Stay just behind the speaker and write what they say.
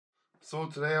So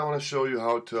today I want to show you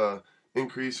how to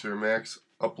increase your max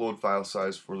upload file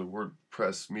size for the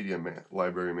WordPress Media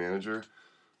Library Manager.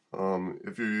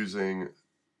 If you're using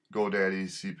Godaddy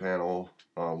cPanel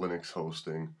Linux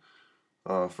hosting.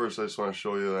 First I just want to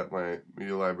show you that my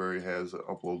media library has an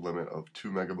upload limit of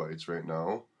 2 megabytes right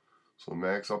now. So the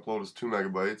max upload is 2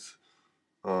 megabytes.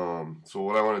 So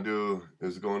what I want to do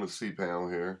is go into cPanel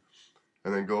here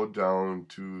and then go down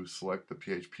to select the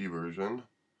PHP version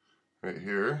right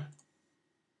here.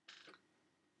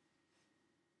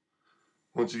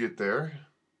 Once you get there,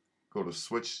 go to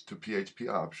switch to PHP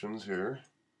options here.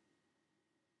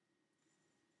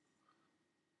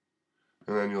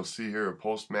 And then you'll see here a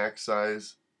post max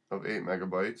size of 8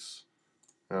 megabytes.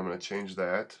 And I'm going to change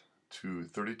that to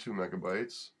 32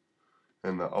 megabytes.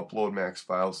 And the upload max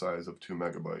file size of 2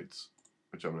 megabytes,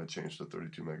 which I'm going to change to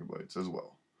 32 megabytes as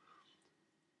well.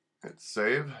 Hit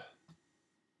save.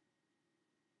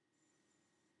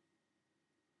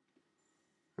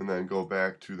 And then go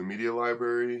back to the media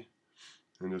library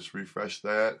and just refresh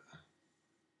that.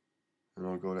 And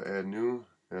I'll go to add new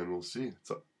and we'll see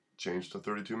it's changed to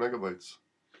 32 megabytes.